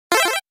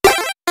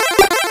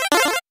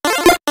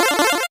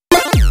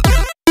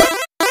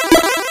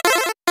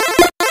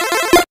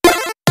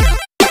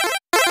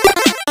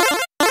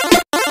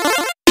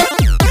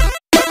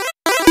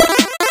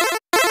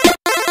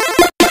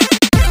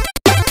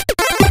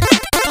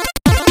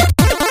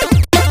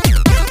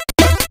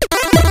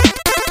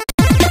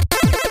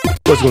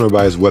What's going on,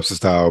 everybody? It's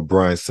WebsterStyle,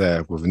 Brian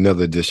Sapph with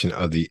another edition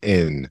of the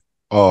NRW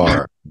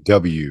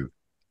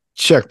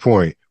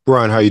Checkpoint.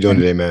 Brian, how you doing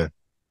today, man?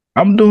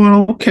 I'm doing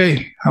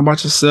okay. How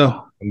about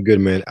yourself? I'm good,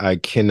 man. I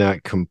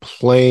cannot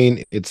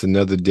complain. It's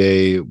another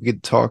day. We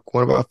get to talk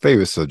one of our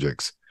favorite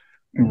subjects,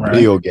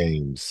 video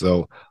games.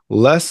 So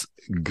let's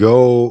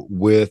go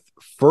with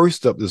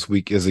first up this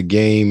week is a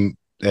game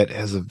that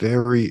has a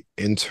very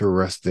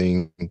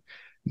interesting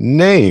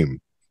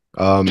name.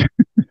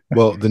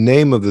 Well, the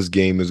name of this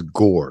game is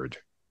Gord.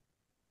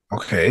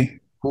 Okay.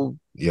 Who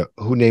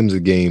names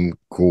a game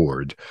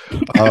Gord?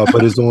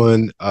 But it's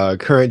on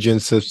current gen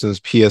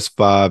systems,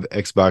 PS5,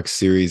 Xbox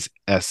Series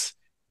S,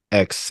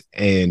 X,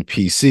 and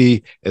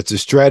PC. It's a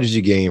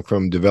strategy game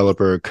from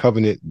developer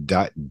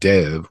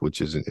Covenant.dev,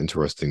 which is an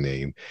interesting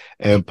name,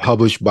 and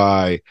published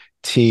by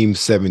Team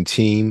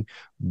 17.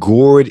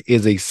 Gord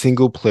is a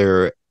single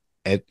player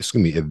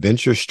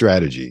adventure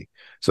strategy.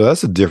 So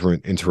that's a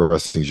different,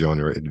 interesting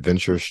genre,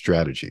 adventure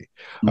strategy.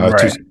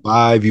 To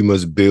survive, you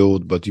must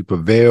build, but to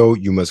prevail,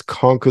 you must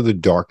conquer the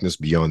darkness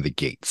beyond the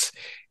gates.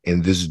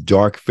 In this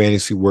dark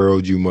fantasy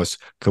world, you must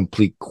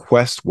complete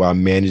quests while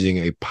managing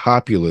a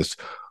populace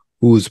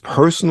whose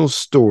personal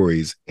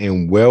stories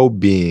and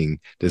well-being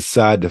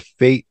decide the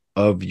fate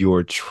of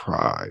your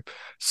tribe.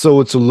 So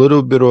it's a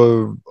little bit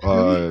of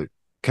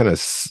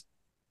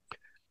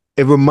it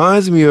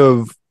reminds me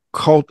of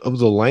Cult of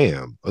the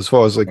Lamb, as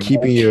far as like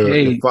keeping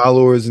your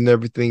followers and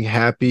everything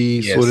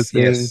happy, sort of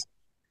thing. Yes.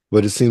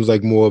 But it seems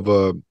like more of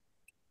a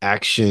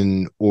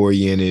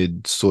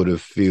action-oriented sort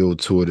of feel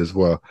to it as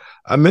well.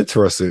 I'm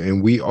interested,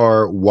 and we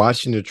are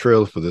watching the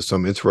trailer for this, so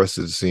I'm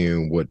interested in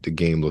seeing what the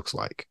game looks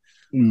like.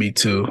 Me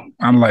too.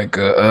 I'm like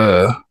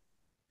I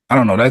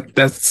don't know,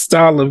 that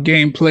style of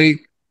gameplay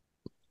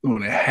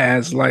when it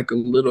has like a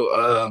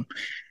little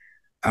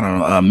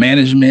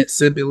management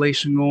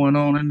simulation going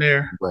on in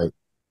there. Right.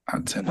 I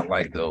tend to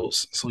like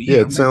those. So yeah,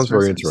 it sounds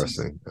very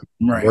interesting.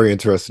 Right. Very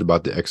interested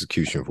about the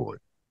execution for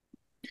it.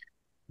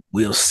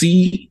 We'll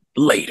see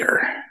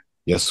later.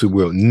 Yes, we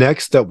will.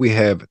 Next up, we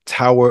have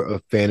Tower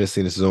of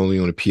Fantasy. This is only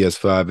on the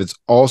PS5. It's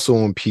also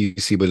on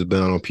PC, but it's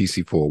been on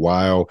PC for a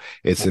while.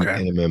 It's an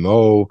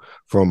MMO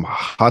from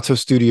Hotter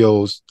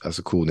Studios. That's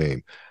a cool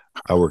name.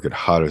 I work at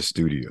Hotter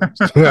Studios.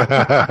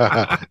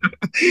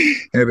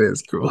 It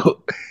is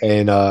cool.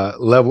 And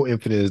Level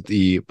Infinite is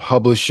the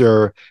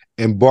publisher.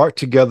 Embark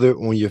together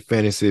on your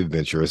fantasy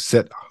adventure,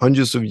 set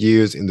hundreds of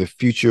years in the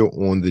future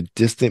on the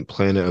distant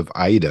planet of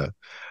Ida.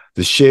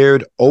 The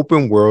shared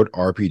open-world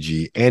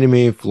RPG,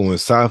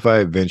 anime-influenced sci-fi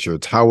adventure,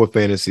 Tower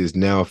Fantasy is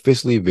now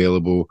officially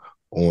available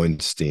on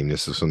Steam.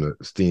 This is from the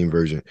Steam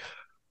version.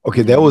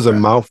 Okay, that was a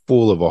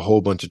mouthful of a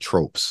whole bunch of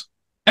tropes.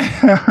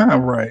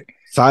 Right.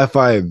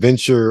 Sci-fi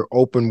adventure,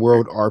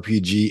 open-world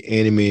RPG,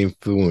 anime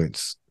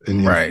influence.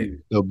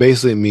 And so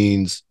basically it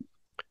means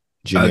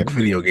a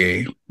video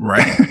game,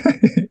 right?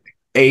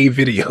 A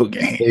video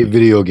game. A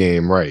video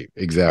game, right.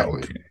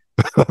 Exactly.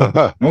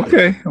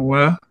 Okay.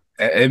 Well,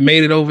 it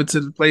made it over to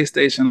the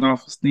PlayStation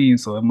off of Steam,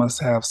 so it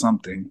must have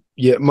something.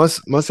 Yeah, it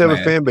must have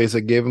a fan base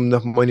that gave them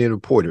enough money to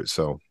port it.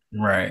 So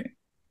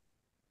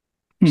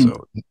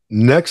So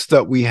next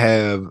up we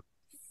have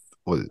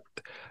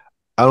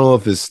I don't know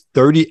if it's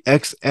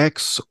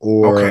 30XX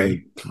or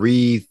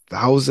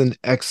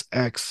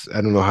 3000XX.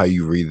 I don't know how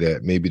you read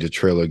that. Maybe the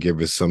trailer gave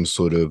us some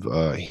sort of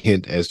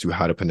hint as to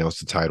how to pronounce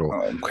the title.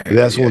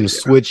 That's on the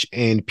Switch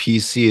and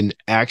PC, an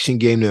action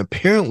game. Now,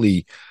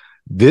 apparently,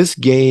 this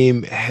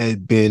game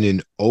had been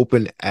in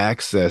open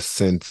access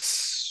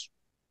since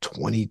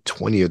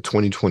 2020 or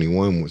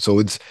 2021. So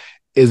it's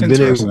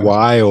been a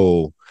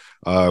while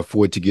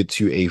for it to get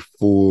to a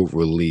full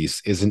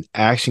release. Is an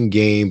action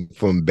game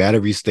from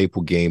Battery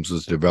Staple Games,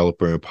 was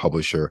developer and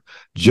publisher.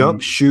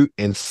 Jump, shoot,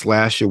 and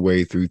slash your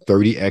way through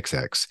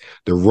 30XX.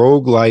 The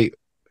roguelite,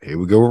 here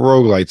we go with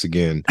roguelites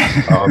again.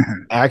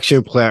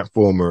 Action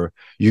platformer.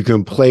 You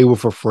can play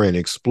with a friend,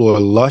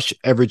 explore lush,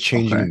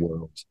 ever-changing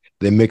worlds.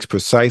 They mix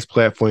precise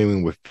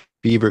platforming with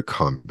fevered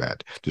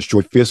combat,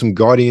 destroy fearsome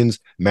guardians,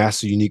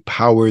 master unique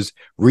powers,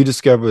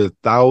 rediscover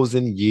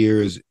 1,000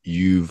 years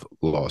you've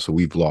lost, or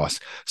we've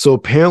lost. So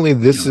apparently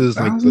this is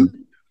like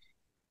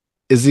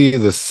is either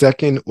the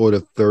second or the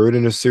third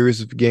in a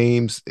series of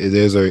games.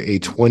 There's a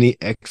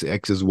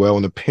 20XX as well.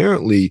 And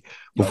apparently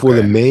before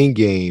the main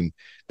game,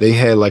 they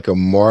had like a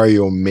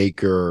Mario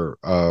Maker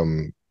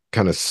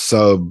kind of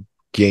sub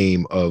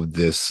game of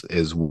this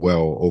as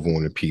well over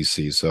on the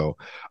PC. So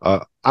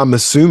I'm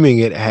assuming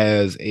it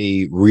has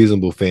a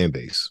reasonable fan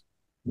base.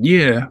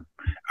 Yeah,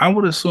 I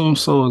would assume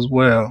so as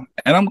well.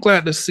 And I'm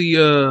glad to see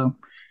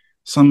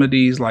some of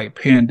these like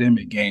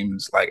pandemic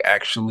games like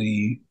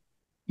actually,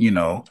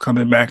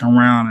 coming back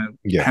around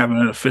and having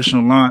an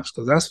official launch,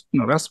 because that's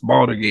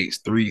Baldur's Gate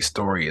 3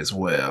 story as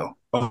well.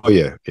 Oh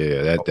yeah.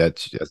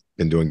 That's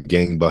been doing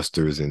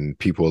gangbusters and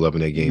people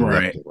loving that game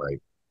left and right.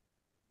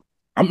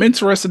 I'm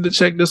interested to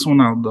check this one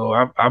out though.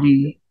 I'm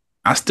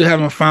I still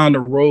haven't found a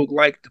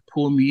roguelike to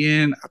pull me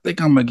in. I think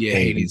I'm gonna get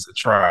Hades a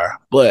try.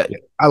 But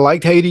I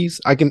liked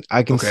Hades. I can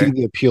okay. see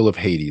the appeal of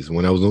Hades.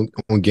 When I was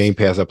on Game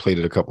Pass, I played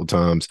it a couple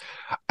times.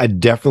 I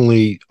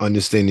definitely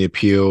understand the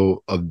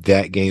appeal of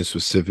that game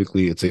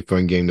specifically. It's a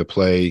fun game to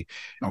play,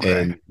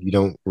 and you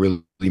don't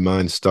really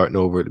mind starting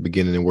over at the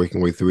beginning and working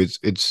your way through.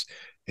 It's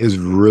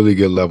really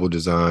good level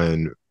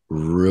design.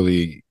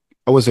 Really,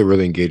 I wouldn't say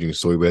really engaging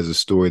story, but it has a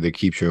story that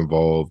keeps you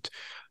involved,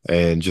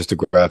 and just the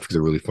graphics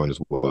are really fun as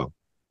well.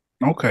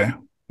 Okay.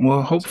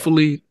 Well,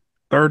 hopefully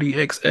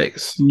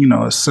 30XX, you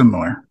know, is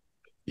similar.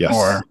 Yes.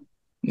 Or,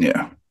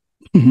 yeah.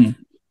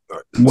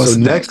 So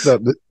next up,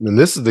 and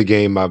this is the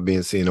game I've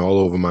been seeing all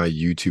over my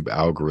YouTube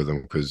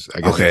algorithm because I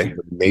guess it's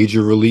a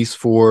major release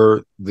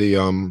for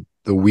the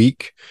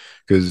week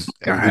because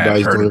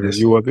everybody's doing a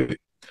review of it.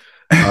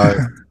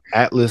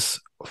 Atlas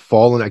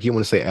Fallen. I keep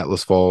want to say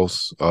Atlas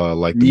Falls.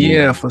 Like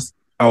the movie.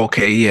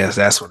 Okay, yes,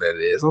 that's what that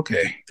is.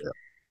 Okay. Yeah.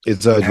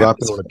 It's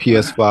dropping on a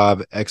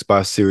PS5,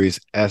 Xbox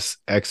Series S,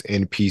 X,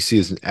 and PC.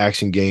 It's an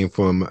action game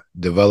from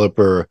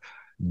developer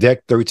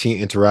Deck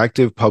 13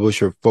 Interactive,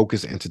 publisher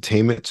Focus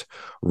Entertainment.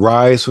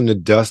 Rise from the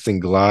dust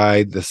and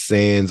glide the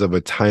sands of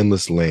a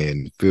timeless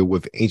land filled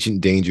with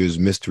ancient dangers,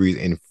 mysteries,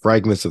 and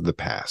fragments of the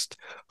past.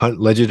 Hunt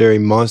legendary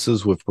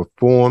monsters with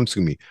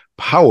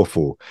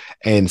powerful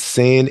and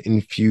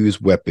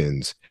sand-infused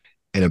weapons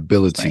and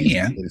abilities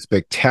in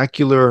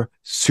spectacular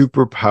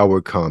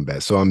superpowered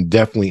combat. So I'm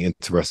definitely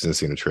interested in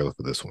seeing a trailer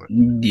for this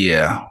one.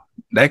 Yeah,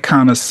 that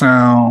kind of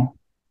sound.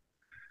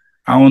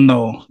 I don't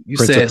know. You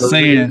said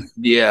sand.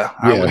 Yeah.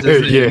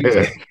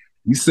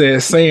 You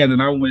said sand,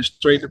 and I went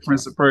straight to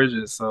Prince of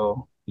Persia.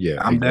 So yeah,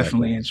 I'm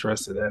definitely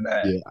interested in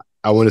that. Yeah,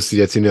 I want to see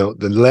that. You know,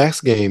 the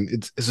last game,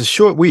 it's a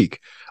short week.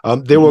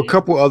 There were a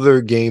couple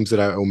other games that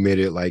I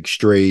omitted, like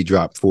Stray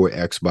dropped for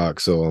Xbox.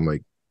 So I'm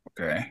like,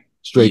 okay.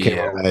 Stray came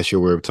out last year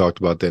where we talked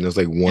about that, and it was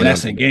like one. And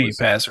that's in Game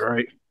Pass,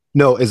 right?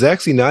 No, it's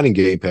actually not in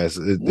Game Pass.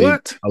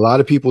 What? A lot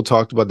of people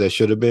talked about that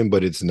should have been,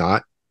 but it's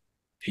not.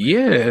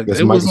 Yeah, it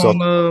was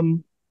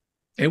on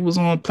it was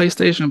on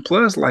PlayStation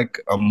Plus like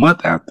a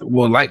month after,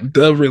 like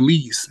the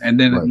release, and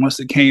then once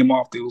it came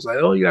off, it was like,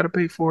 oh, you got to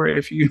pay for it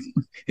if you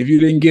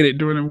didn't get it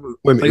during the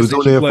Wait, it was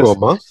on there for a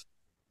month.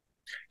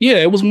 Yeah,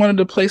 it was one of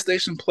the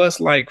PlayStation Plus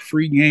like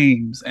free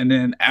games, and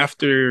then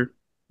after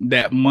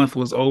that month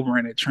was over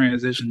and it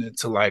transitioned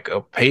into like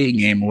a paid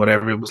game or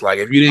whatever, it was like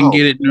if you didn't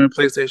get it during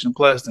PlayStation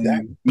Plus, then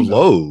that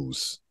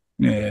blows.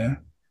 Yeah,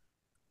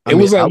 it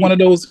was like one of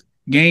those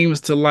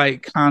games to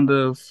like kind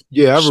of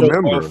I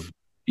remember.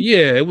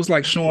 Yeah, it was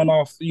like showing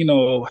off, you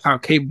know, how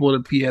capable the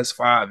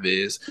PS5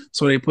 is.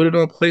 So they put it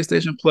on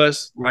PlayStation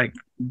Plus like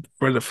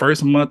for the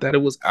first month that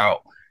it was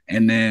out,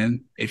 and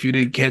then if you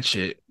didn't catch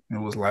it, it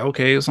was like,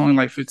 okay, it's only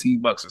like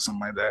 $15 or something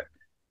like that.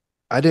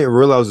 I didn't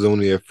realize it was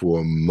only there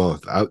for a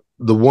month.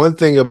 The one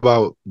thing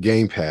about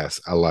Game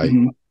Pass I like,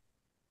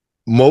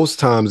 most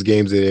times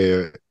games are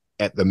there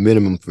at the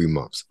minimum 3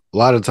 months. A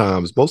lot of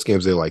times, most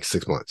games are like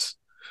 6 months.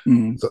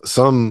 So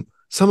some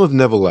have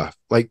never left.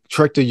 Like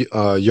Trek to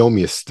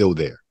Yomi is still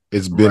there.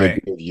 It's been a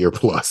good year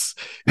plus.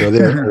 You know,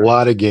 there are a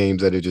lot of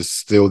games that are just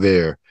still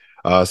there.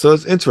 So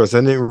it's interesting.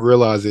 I didn't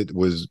realize it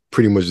was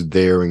pretty much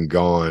there and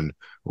gone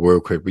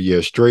real quick. But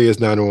yeah, Stray is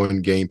not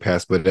on Game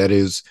Pass, but that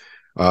is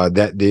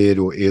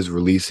is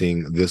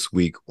releasing this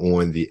week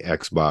on the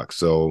Xbox.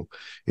 So,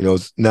 you know,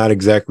 it's not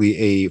exactly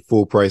a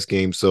full price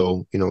game.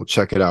 So, you know,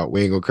 check it out.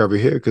 We ain't gonna cover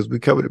it here because we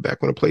covered it back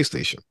on the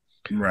PlayStation.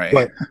 Right.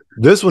 But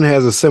this one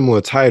has a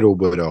similar title,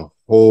 but a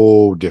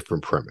whole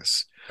different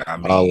premise.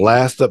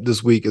 Last up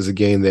this week is a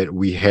game that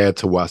we had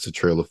to watch the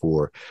trailer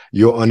for.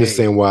 You'll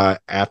understand why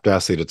after I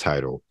say the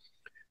title.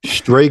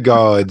 Stray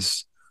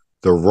Gods,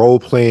 the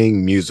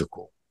role-playing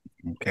musical.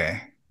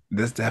 Okay.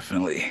 This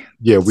definitely.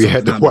 Yeah, we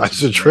had to watch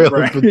the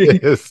trailer for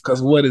this.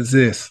 Because what is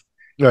this?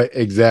 Right,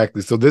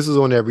 exactly. So this is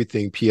on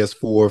everything: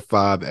 PS4,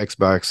 5,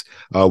 Xbox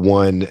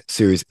One,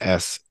 Series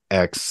S,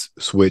 X,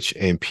 Switch,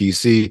 and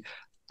PC.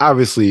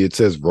 Obviously, it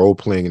says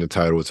role-playing in the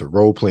title. It's a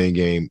role-playing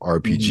game,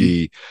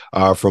 RPG,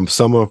 from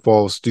Summer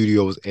Fall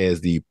Studios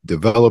as the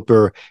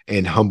developer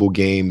and Humble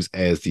Games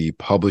as the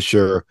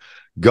publisher.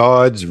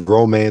 Gods,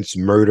 romance,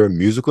 murder,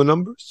 musical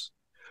numbers.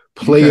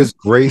 Players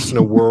grace in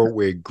a world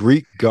where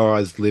Greek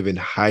gods live in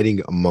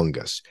hiding among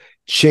us.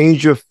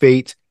 Change your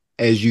fate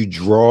as you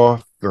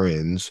draw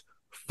friends,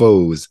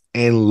 foes,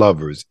 and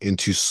lovers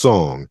into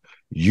song,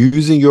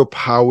 using your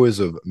powers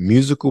of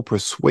musical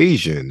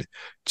persuasion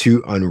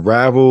to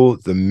unravel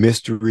the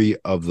mystery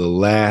of the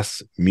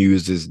last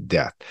muse's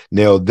death.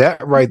 Now,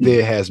 that right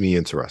there has me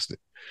interested.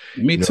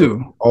 Me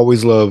too.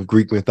 Always love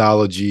Greek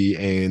mythology,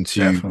 and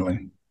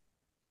definitely.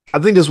 I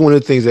think that's one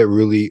of the things that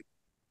really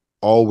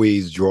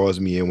always draws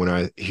me in when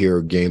I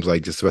hear games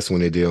like this, especially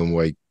when they're dealing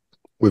like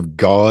with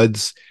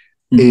gods,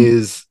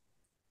 is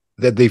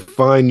that they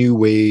find new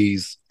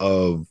ways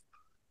of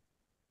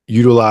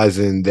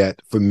utilizing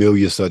that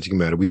familiar subject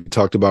matter. We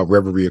talked about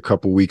Reverie a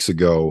couple weeks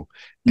ago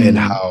and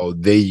how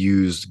they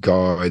used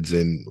gods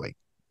and like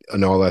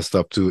and all that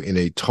stuff too in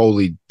a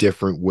totally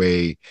different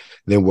way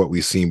than what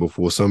we've seen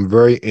before. So I'm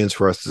very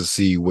interested to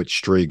see what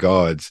Stray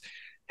Gods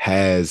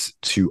has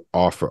to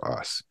offer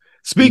us.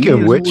 Speaking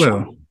of which,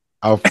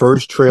 our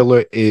first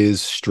trailer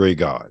is Stray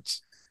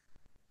Gods.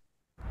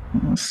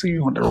 Let's see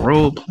what the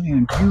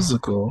role-playing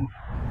musical.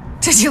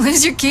 Did you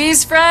lose your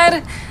keys,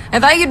 Fred? I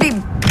thought you'd be...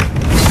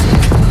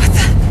 What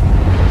the...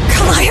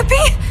 Calliope?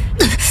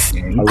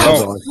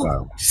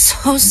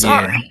 So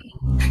sorry. Yeah.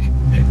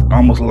 It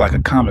almost looked like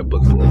a comic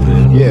book a little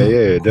bit.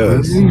 Yeah, it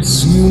does.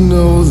 You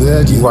know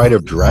that you write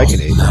up Dragon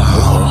Age.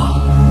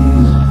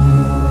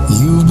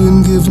 You've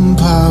been given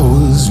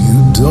powers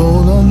you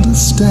don't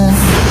understand.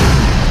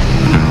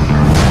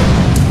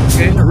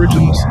 Okay,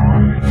 original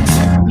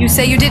song. You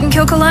say you didn't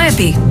kill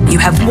Calliope. You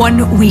have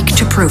 1 week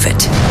to prove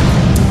it.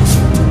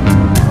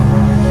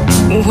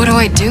 What do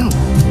I do?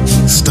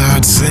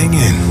 Start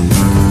singing.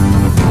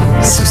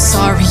 So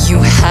sorry you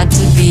had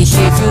to be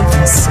here for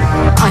this.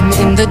 I'm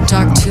in the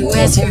dark too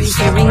as you're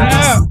hearing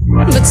this.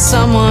 But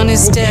someone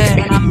is dead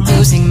and I'm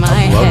losing my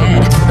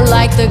head.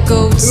 Like the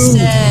goat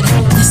said,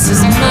 this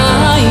is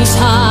my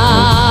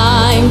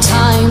time,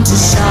 time to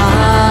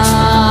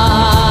shine.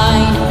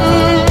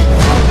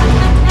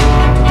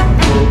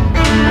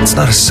 It's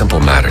not a simple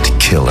matter to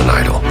kill an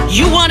idol.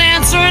 You want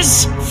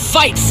answers?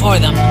 Fight for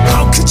them.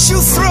 How could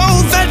you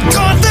throw that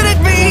gauntlet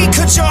at me?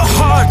 Could your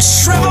heart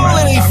shrivel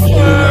any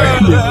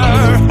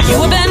further?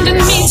 You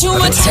abandoned me to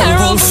a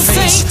terrible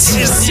fate.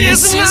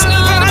 This is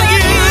not about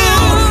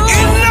you.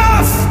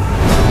 Enough!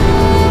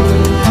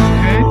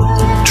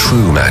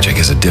 True magic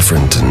is a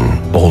different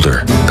and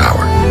older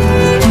power.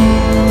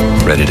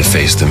 Ready to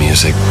face the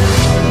music?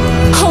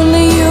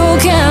 Only you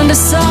can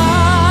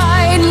decide.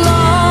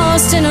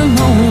 Lost in a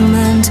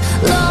moment,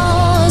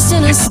 lost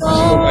in a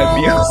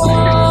song. You're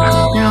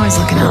always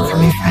looking out for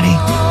me, Freddie.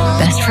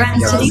 Best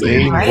friends to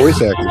you, right?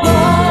 Voice acting.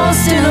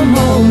 Lost in a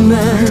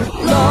moment,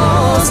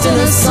 lost in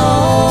a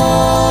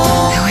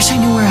song. I wish I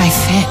knew where I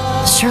fit.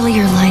 Surely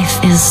your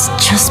life is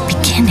just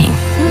beginning.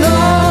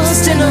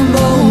 Lost in a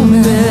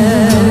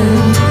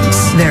moment.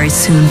 Very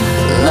soon.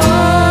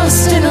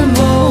 Lost in a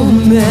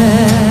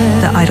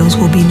moment. The idols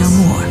will be no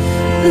more.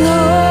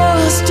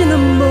 Lost in a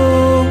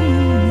moment.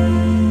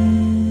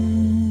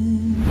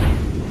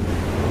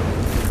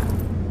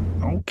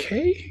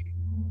 Okay.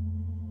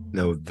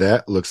 No,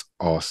 that looks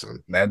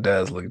awesome. That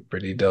does look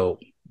pretty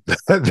dope.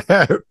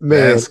 That,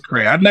 man, that's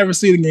crazy. I've never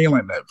seen a game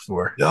like that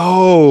before.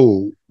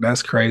 No,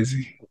 that's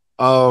crazy.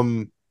 At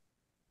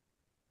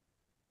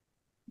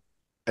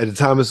the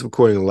time of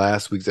recording,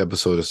 last week's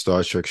episode of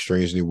Star Trek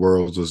Strange New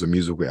Worlds was a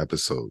musical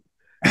episode.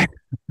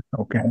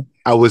 Okay.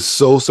 I was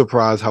so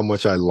surprised how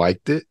much I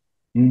liked it.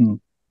 Mm.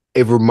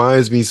 It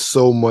reminds me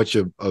so much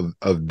of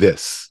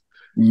this.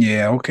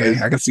 Yeah, okay.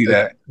 I can see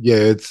that. Yeah,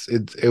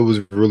 it was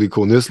really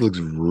cool. And this looks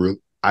real.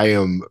 I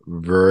am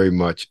very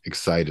much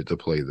excited to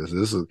play this.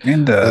 This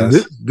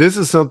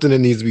is something that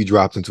needs to be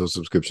dropped into a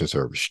subscription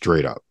service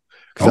straight up.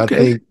 Because I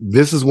think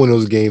this is one of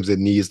those games that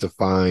needs to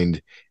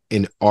find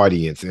an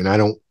audience. And I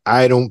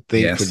don't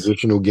think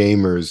traditional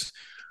gamers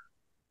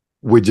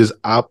would just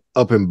up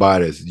and buy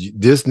this.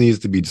 This needs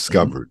to be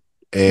discovered.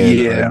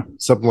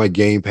 And something like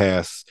Game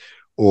Pass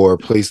or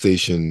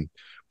PlayStation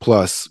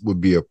Plus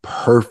would be a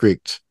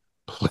perfect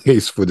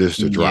place for this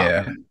to drop.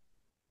 Yeah,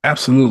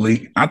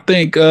 absolutely. I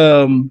think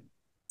because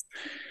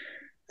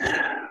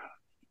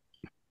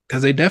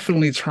they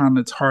definitely trying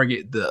to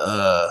target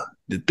the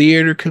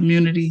theater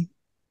community.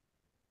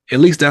 At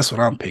least that's what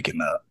I'm picking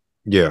up.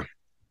 Yeah.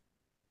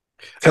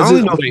 I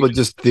don't know if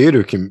just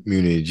theater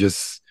community,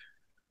 just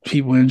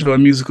people enjoy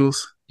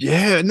musicals.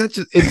 Yeah, not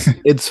just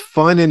it's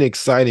fun and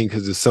exciting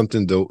because it's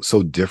something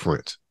so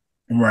different.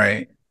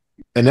 Right.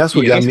 And that's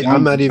what got me.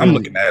 I'm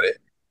looking at it.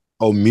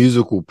 A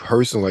musical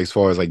person, like as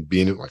far as like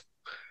being like,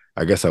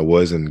 I guess I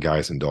was in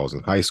Guys and Dolls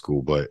in high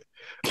school, but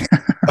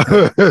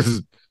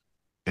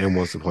and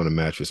Once Upon a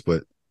Mattress,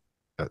 but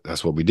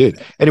that's what we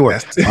did anyway.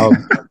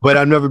 But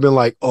I've never been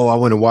like, oh, I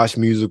want to watch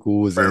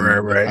musicals.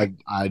 Right.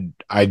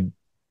 I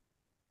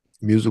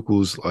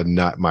musicals are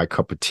not my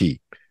cup of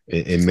tea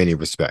in many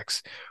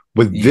respects.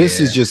 But this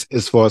is just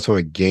as far as from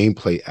a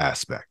gameplay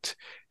aspect,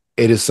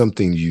 it is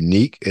something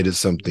unique. It is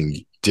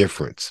something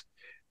different.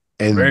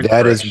 And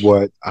that is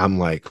what I'm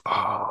like,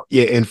 oh,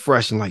 yeah, and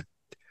fresh. And like,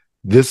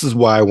 this is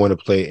why I want to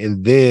play.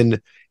 And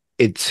then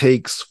it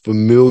takes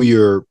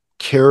familiar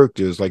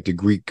characters like the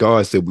Greek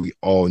gods that we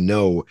all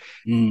know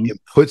and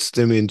puts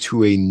them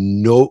into a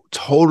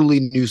totally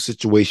new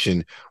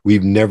situation.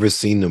 We've never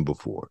seen them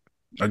before.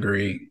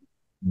 Agreed.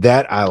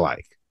 That I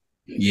like.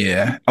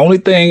 Yeah. Only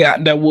thing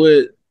that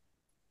would,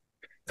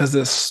 because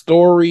the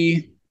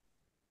story,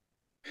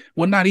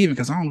 well, not even,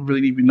 because I don't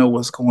really even know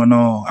what's going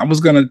on. I was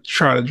going to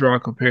try to draw a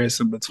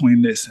comparison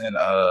between this and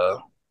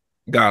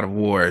God of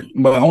War,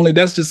 but only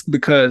that's just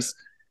because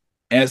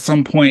at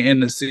some point in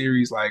the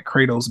series, like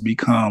Kratos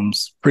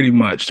becomes pretty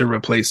much the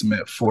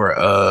replacement for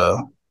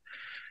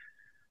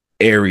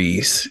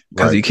Ares,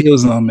 because he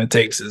kills him and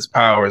takes his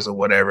powers or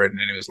whatever, and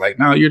then it was like,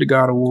 no, you're the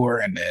God of War,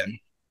 and then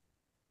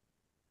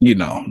you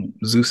know,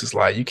 Zeus is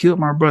like, you killed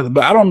my brother,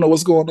 but I don't know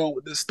what's going on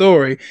with this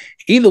story.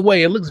 Either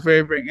way, it looks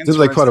very, very interesting. It's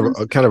like part of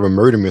a kind of a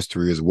murder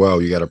mystery as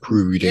well. You got to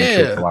prove you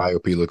didn't kill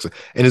Calliope. Looks like,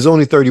 and it's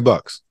only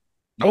 $30.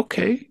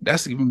 Okay,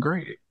 that's even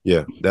great.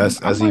 Yeah,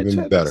 that's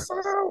even better.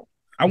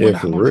 I wonder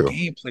how long the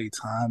gameplay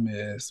time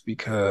is,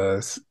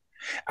 because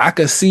I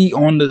could see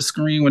on the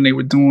screen when they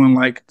were doing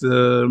like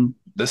the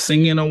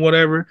singing or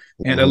whatever,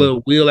 and a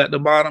little wheel at the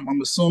bottom.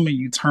 I'm assuming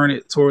you turn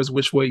it towards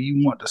which way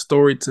you want the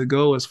story to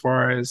go as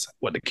far as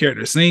what the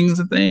character sings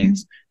and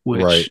things,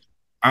 which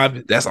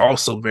that's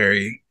also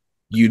very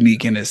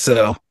unique in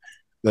itself.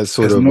 That's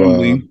sort of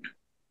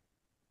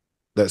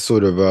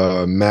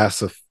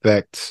Mass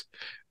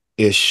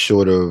Effect-ish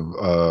sort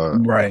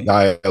of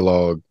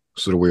dialogue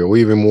sort of weird, or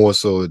even more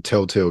so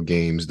Telltale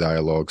Games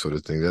dialogue sort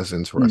of thing. That's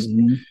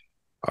interesting.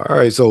 All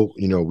right, so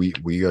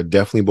we are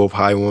definitely both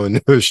high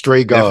on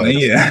Stray Gods.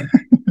 Yeah.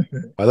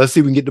 Let's see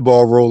if we can get the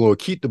ball rolling or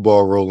keep the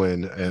ball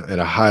rolling at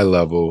a high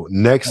level.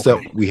 Next up,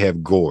 we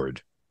have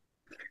Gord.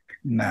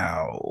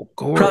 Now,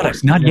 Gord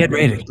product not yet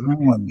ready.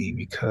 Me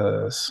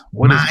because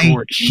what is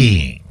Gord?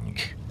 King.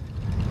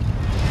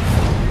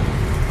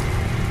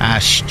 Our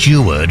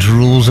steward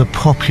rules a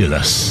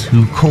populace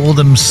who call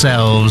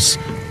themselves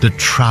the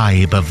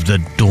Tribe of the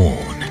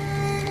Dawn.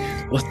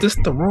 Was this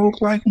the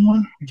roguelike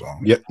one?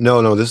 Yeah,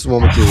 no, this is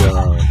one with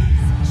the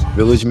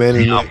village man.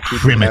 They are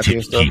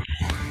primitive people.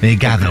 They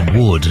gather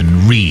wood and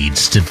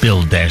reeds to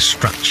build their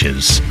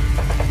structures,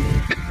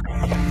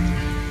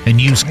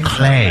 and use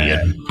clay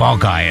and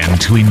bog iron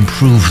to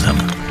improve them.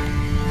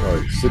 All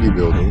right, city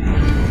building.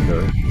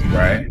 Okay.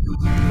 Right.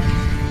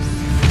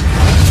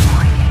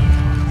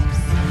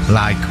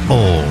 Like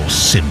all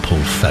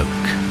simple folk,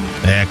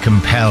 they're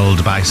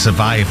compelled by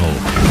survival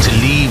to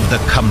leave the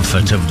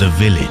comfort of the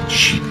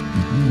village.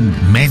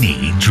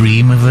 Many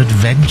dream of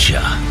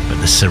adventure, but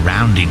the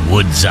surrounding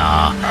woods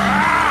are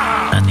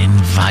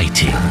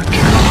uninviting.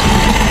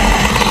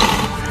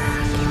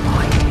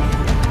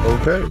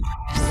 Okay.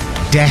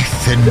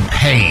 Death and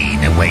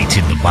pain await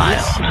in the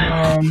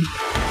wild.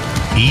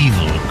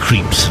 Evil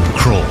creeps and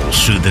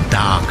crawls through the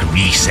dark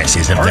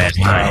recesses of their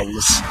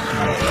minds.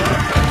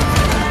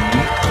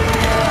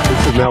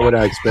 This is not what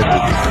I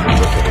expected.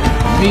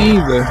 Me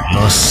either.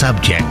 Your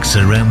subjects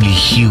are only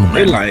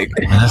human,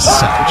 and as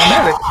such,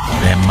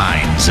 their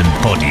minds and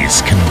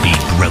bodies can be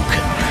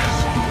broken.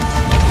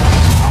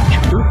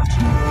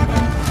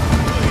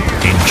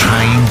 In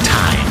trying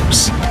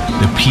times,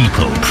 the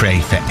people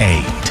pray for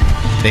aid.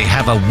 They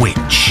have a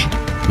witch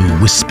who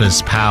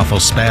whispers powerful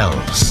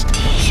spells,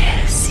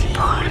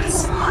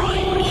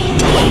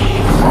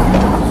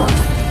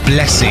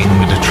 blessing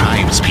the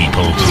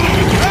tribespeople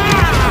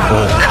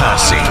or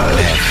cursing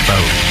their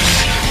foes.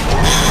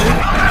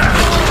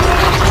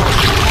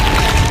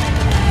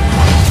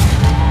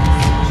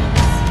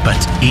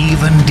 But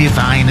even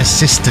divine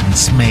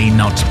assistance may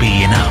not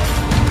be enough.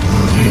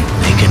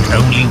 They can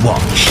only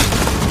watch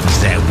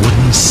as their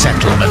wooden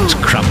settlement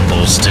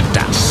crumbles to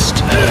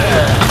dust,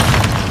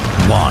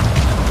 one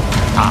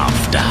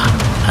after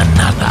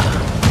another.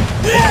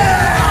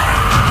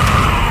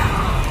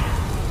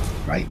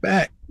 Right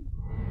back.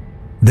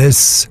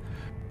 This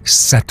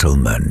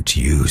settlement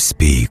you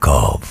speak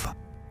of,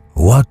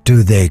 what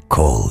do they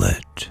call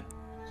it?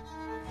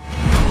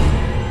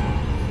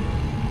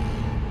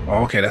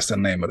 Okay, that's the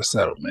name of the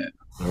settlement.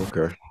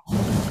 Okay.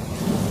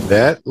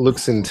 That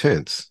looks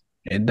intense.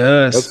 It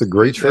does. That's a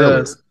great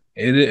trailer.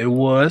 It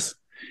was.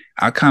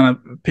 I kind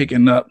of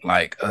picking up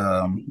like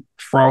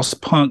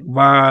Frostpunk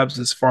vibes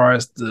as far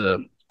as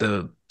the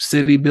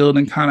city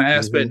building kind of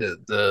aspect,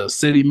 the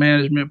city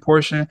management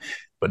portion.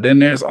 But then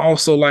there's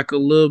also like a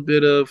little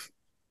bit of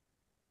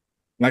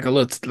like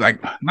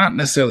not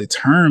necessarily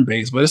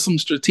turn-based, but it's some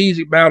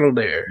strategic battle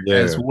there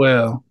as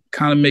well.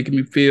 Kind of making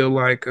me feel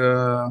like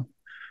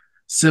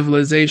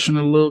Civilization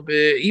a little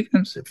bit.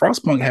 Even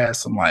Frostpunk has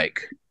some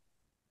like,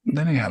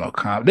 they didn't have no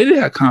combat. They did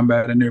have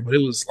combat in there, but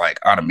it was like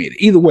automated.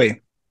 Either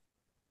way,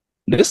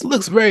 this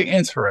looks very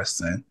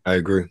interesting. I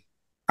agree.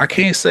 I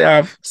can't say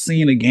I've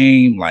seen a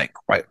game like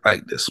quite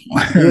like this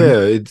one.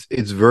 Yeah,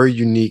 it's very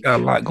unique. Got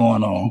a lot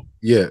going on.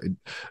 Yeah,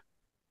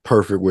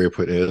 perfect way of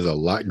putting it. There's a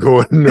lot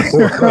going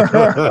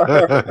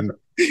on.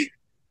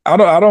 I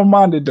don't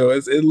mind it though.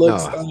 It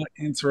looks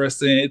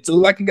interesting. It's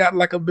like it got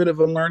like a bit of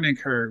a learning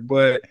curve,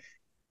 but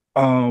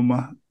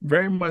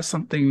very much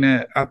something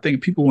that I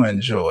think people will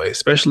enjoy,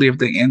 especially if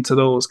they're into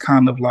those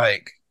kind of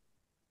like,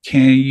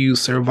 can you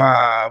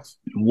survive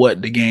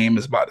what the game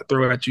is about to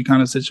throw at you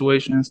kind of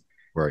situations.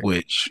 Right.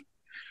 Which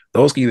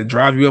those can either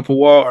drive you up a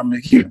wall or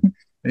make you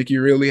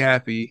really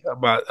happy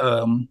about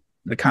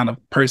the kind of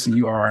person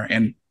you are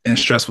in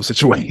stressful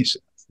situations.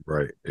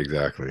 Right.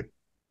 Exactly.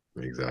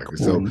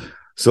 Cool.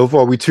 So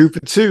far we 2 for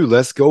 2.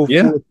 Let's go for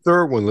a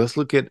third one. Let's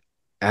look at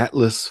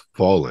Atlas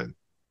Fallen.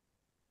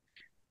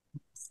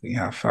 See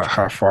how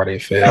far they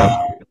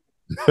fell.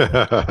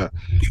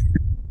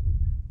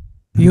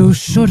 You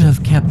should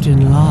have kept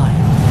in line.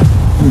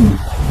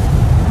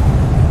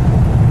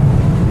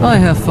 I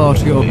have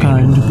fought your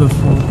kind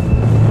before.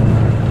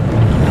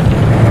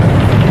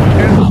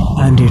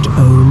 And it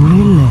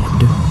only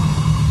led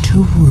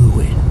to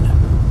ruin.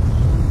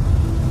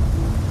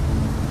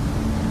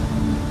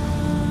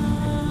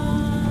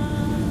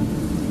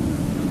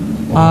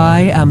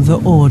 I am the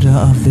order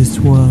of this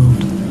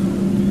world.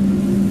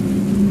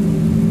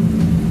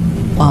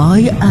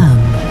 I am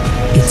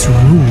its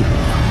rule.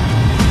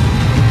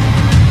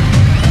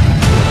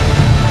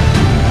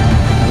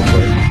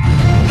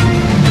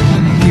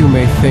 You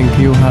may think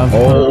you have...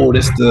 Oh,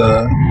 this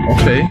the...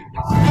 Okay.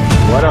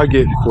 Why do I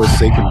get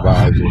Forsaken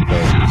vibes with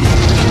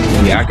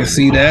that? Yeah, I can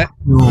see that.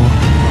 Your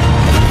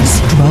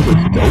struggle.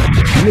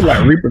 You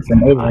like Reaper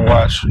from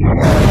Overwatch.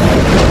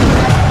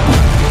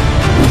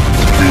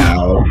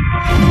 Now,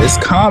 this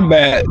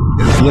combat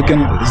is looking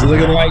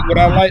like what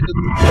I like to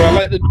do.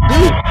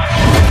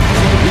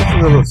 This is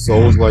another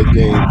Souls-like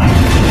game.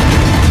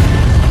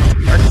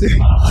 I see.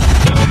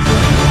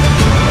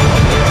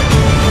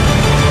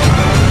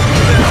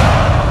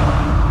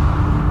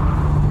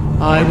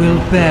 I will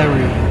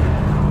bury you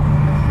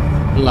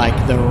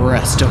like the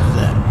rest of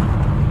them.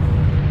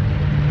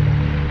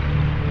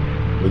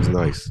 Looks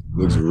nice.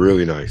 Looks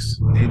really nice.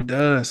 It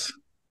does.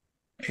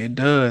 It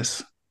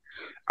does.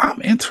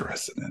 I'm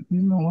interested in.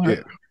 You know what?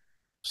 Yeah.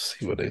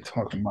 See what they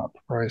talking about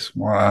price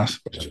wise.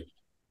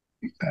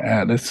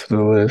 Add this to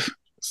the list.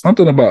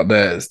 Something about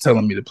that is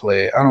telling me to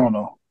play it. I don't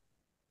know.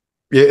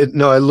 Yeah, it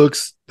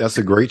looks. That's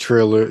a great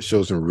trailer. It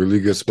shows some really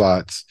good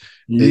spots.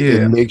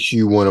 Yeah, it makes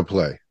you want to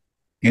play.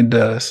 It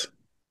does.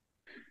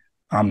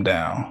 I'm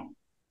down.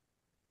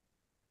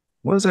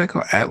 What is that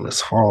called? Atlas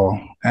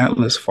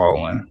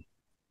Fallen.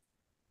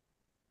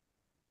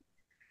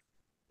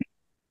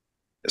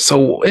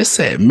 So it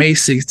said May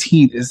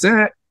 16th. Is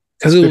that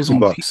because it was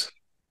on $50?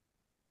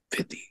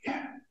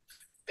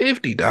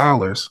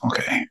 $50.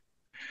 Okay.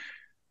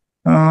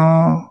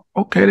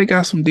 Okay, they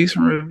got some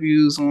decent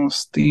reviews on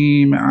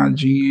Steam,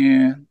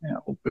 IGN, and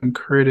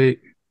OpenCritic.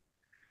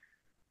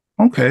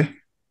 Okay.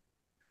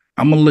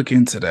 I'm gonna look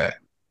into that.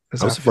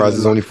 I'm surprised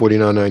it's only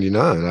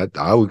 $49.99.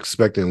 I would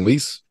expect at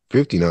least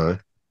 $59.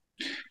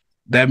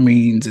 That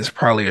means it's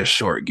probably a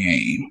short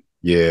game.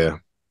 Yeah.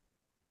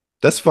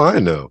 That's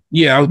fine though.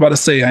 Yeah, I was about to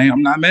say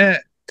I'm not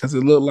mad because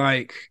it looked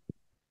like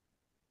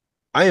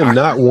I am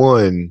not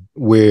one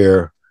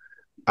where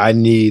I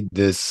need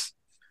this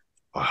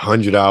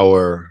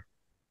 100-hour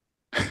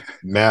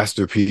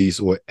masterpiece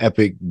or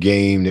epic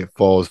game that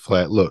falls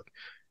flat. Look,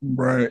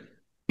 right.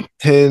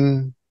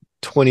 10,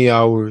 20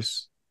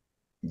 hours.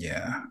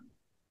 Yeah.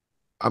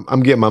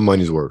 I'm getting my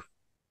money's worth.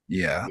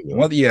 Yeah. You know?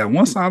 Well, yeah.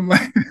 Once I'm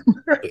like,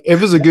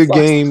 if it's a good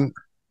game,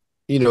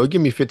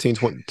 give me 15,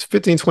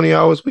 20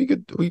 hours. We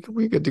good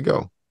to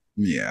go.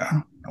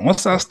 Yeah.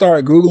 Once I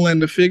start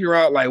Googling to figure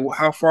out like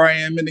how far I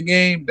am in the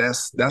game,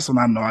 that's when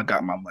I know I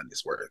got my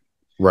money's worth.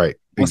 Right.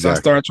 Once I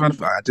start trying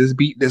to, I just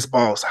beat this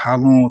boss. How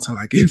long till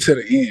I get to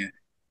the end?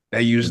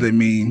 That usually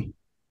mean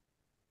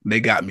they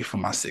got me for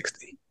my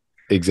 60.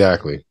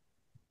 Exactly.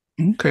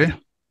 Okay.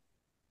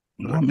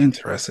 I'm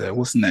interested.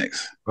 What's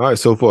next? All right.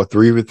 So far,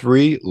 3 for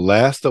 3.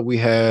 Last up, we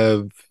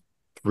have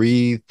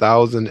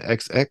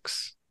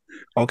 3000XX.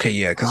 Okay,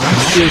 yeah, because I'm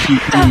still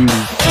confused.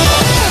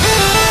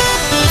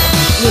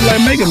 It look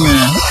like Mega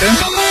Man. Okay.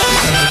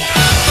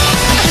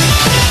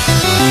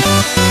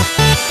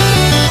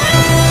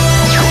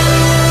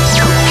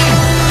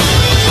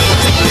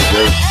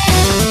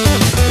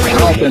 I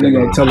don't think they're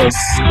gonna tell us.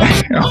 I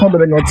don't think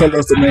they're gonna tell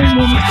us the name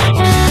of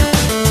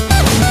it.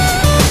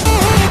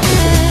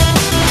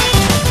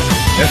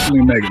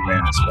 Definitely Mega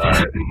Man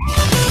inspired.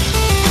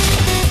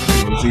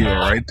 Zero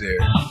right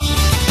there.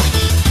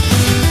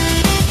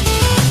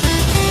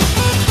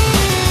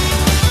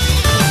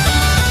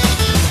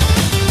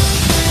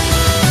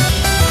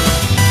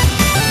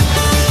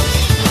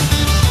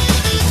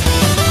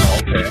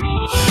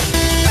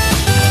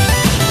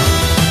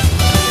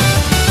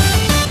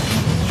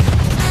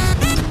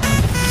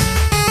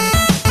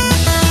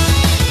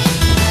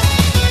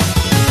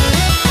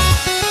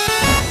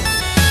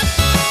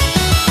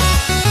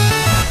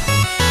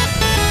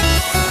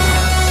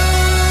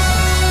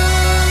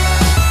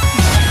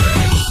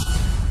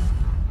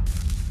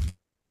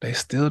 They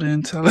still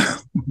didn't tell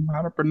us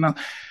how to pronounce.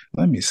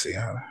 Let me see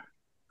how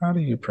do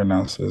you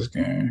pronounce this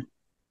game?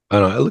 I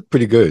don't know. It looked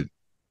pretty good.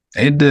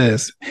 It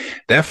does.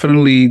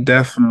 Definitely,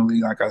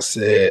 like I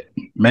said,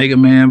 Mega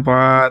Man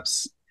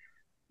vibes,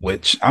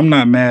 which I'm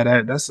not mad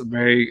at. That's a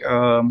very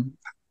a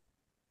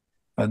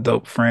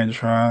dope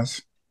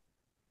franchise.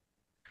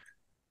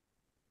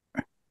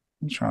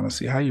 I'm trying to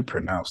see how you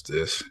pronounce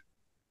this.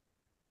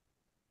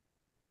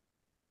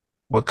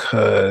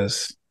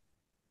 Because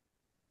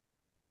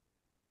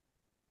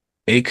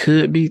it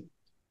could be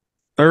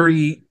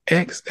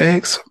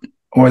 30XX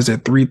or is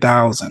it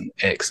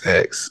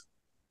 3000XX?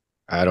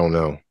 I don't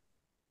know.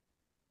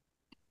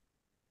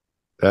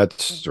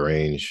 That's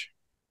strange.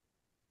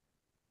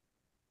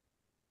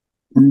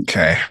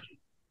 Okay.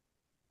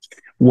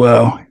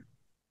 Well,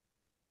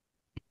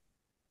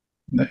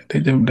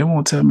 they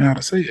won't tell me how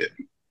to say it.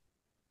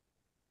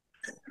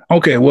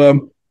 Okay,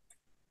 well,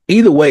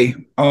 either way,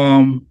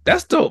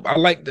 that's dope. I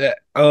like that.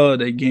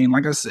 the game.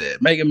 Like I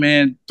said, Mega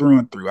Man through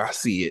and through. I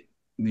see it.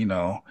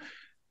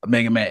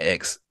 Mega Man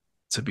X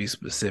to be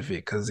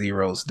specific, because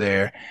Zero's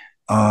there.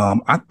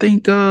 I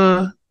think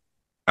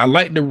I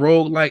like the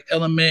roguelike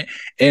element,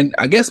 and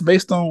I guess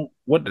based on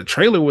what the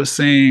trailer was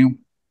saying,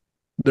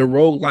 the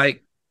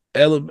roguelike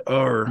element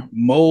or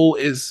mode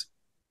is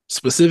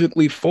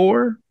specifically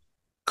for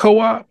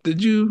co-op.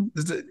 Did you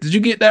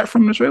get that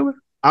from the trailer?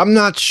 I'm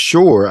not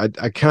sure. I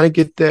kind of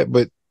get that,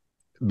 but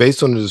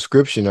based on the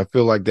description, I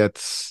feel like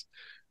that's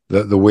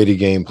the way the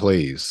game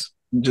plays.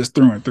 Just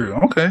through and through.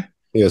 Okay.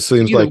 Yeah, it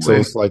seems like so.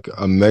 It's like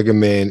a Mega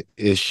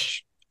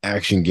Man-ish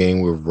action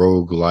game with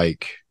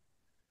roguelike.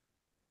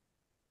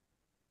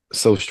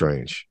 So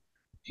strange.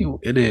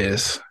 It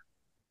is,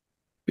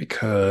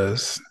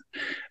 because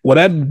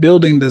that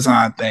building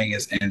design thing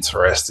is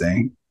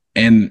interesting,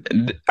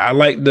 and I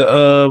like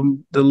the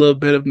little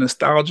bit of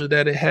nostalgia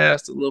that it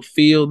has, the little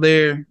feel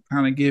there,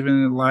 kind of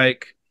giving it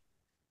like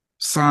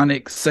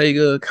Sonic,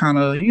 Sega, kind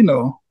of,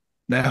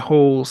 that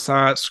whole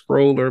side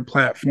scroller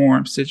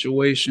platform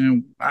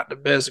situation. Not the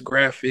best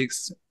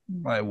graphics,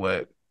 like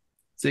what,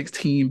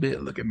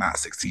 16-bit looking, not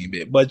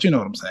 16-bit, but you know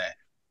what I'm saying.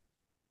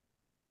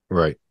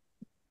 Right.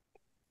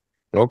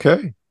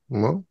 Okay.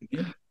 Well,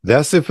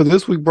 that's it for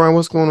this week, Brian.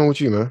 What's going on with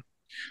you, man?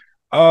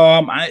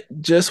 I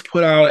just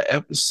put out an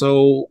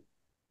episode.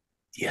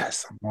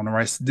 Yes, I'm on the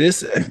right.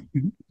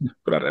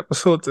 Put out an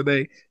episode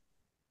today.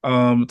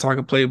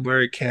 Talk+Play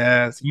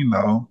blerdcast.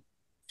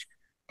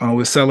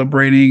 We're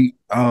celebrating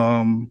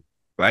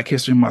Black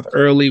History Month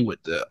early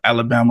with the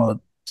Alabama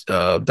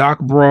dock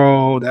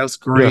brawl. That's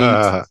great.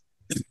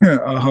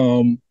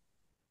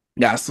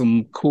 Got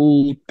some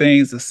cool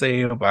things to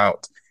say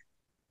about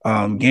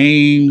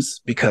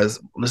games,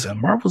 because listen,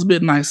 Marvel's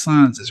Midnight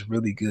Suns is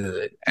really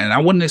good, and I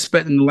wasn't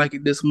expecting to like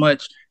it this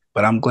much,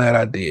 but I'm glad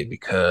I did,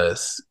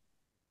 because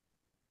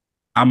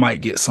I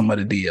might get some of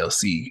the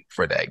DLC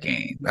for that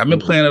game. I've been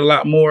playing it a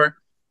lot more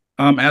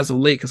as of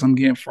late, because I'm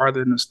getting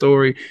farther in the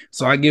story,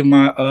 so I give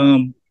my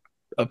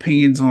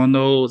opinions on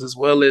those, as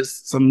well as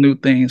some new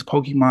things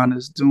Pokemon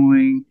is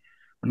doing.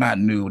 Not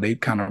new, they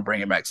kind of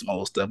bringing back some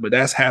old stuff, but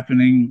that's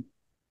happening.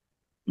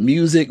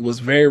 Music was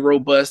very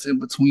robust in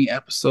between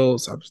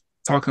episodes. I was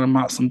talking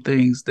about some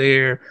things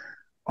there,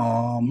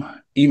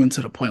 even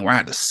to the point where I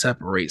had to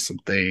separate some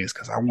things,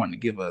 because I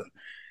wanted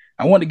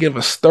to give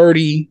a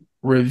sturdy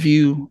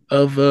review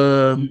of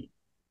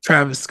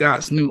Travis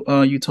Scott's new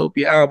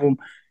Utopia album.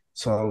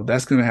 So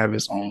that's gonna have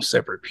its own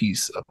separate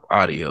piece of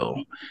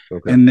audio.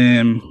 Okay. And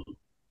then,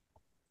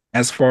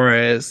 as far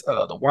as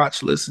the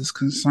watch list is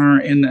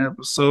concerned, in the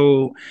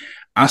episode,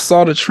 I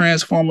saw the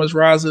Transformers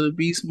Rise of the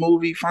Beast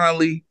movie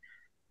finally.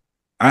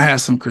 I had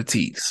some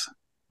critiques.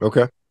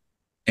 Okay.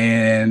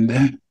 And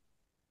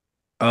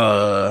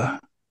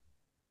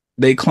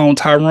they cloned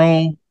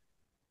Tyrone.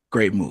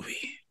 Great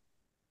movie.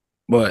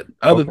 But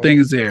other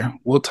things there,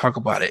 we'll talk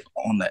about it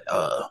on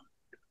the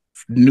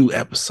new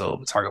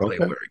episode. Talk+Play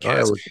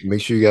blerdcast. Right,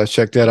 make sure you guys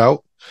check that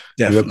out.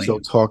 Definitely. New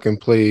episode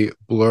Talk+Play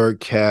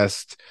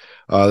blerdcast.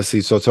 Let's see.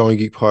 So Tony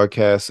Geek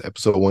Podcast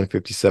episode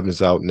 157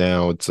 is out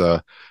now. It's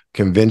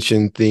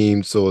convention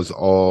themed, so it's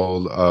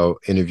all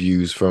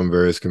interviews from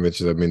various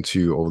conventions I've been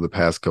to over the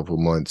past couple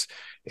of months.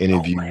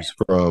 Interviews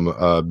from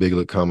Big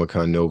Lit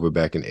Comic-Con Nova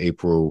back in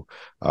April,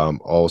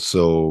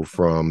 also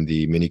from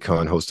the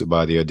mini-con hosted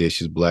by the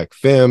Audacious Black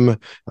Femme.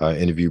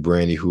 Interviewed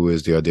Brandy, who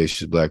is the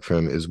Audacious Black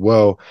Femme as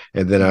well,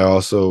 and then I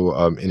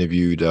also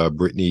interviewed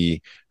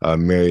Brittany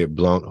Marriott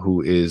Blount,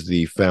 who is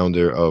the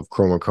founder of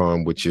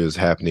ChromaCon, which is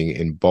happening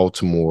in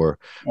Baltimore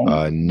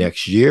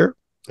next year.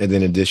 And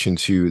then in addition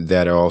to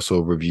that, I also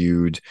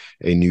reviewed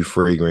a new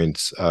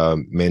fragrance,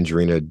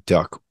 Mandarina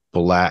Duck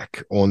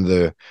Black, on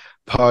the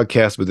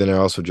podcast, but then I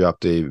also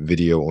dropped a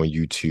video on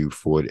YouTube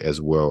for it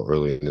as well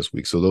earlier in this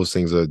week. So those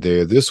things are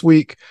there this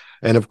week.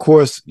 And of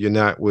course, you're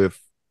not with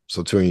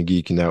Tony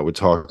Geek, you're not with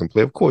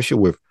Talk+Play. Of course, you're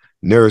with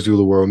Nerds Rule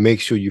the World. Make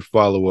sure you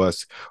follow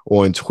us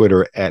on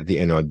Twitter at the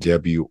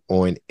NRW,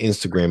 on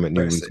Instagram at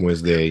New Week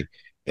Wednesday.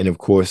 And of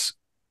course,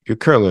 you're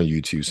currently on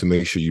YouTube. So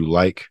make sure you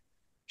like,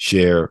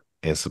 share,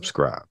 and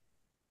subscribe.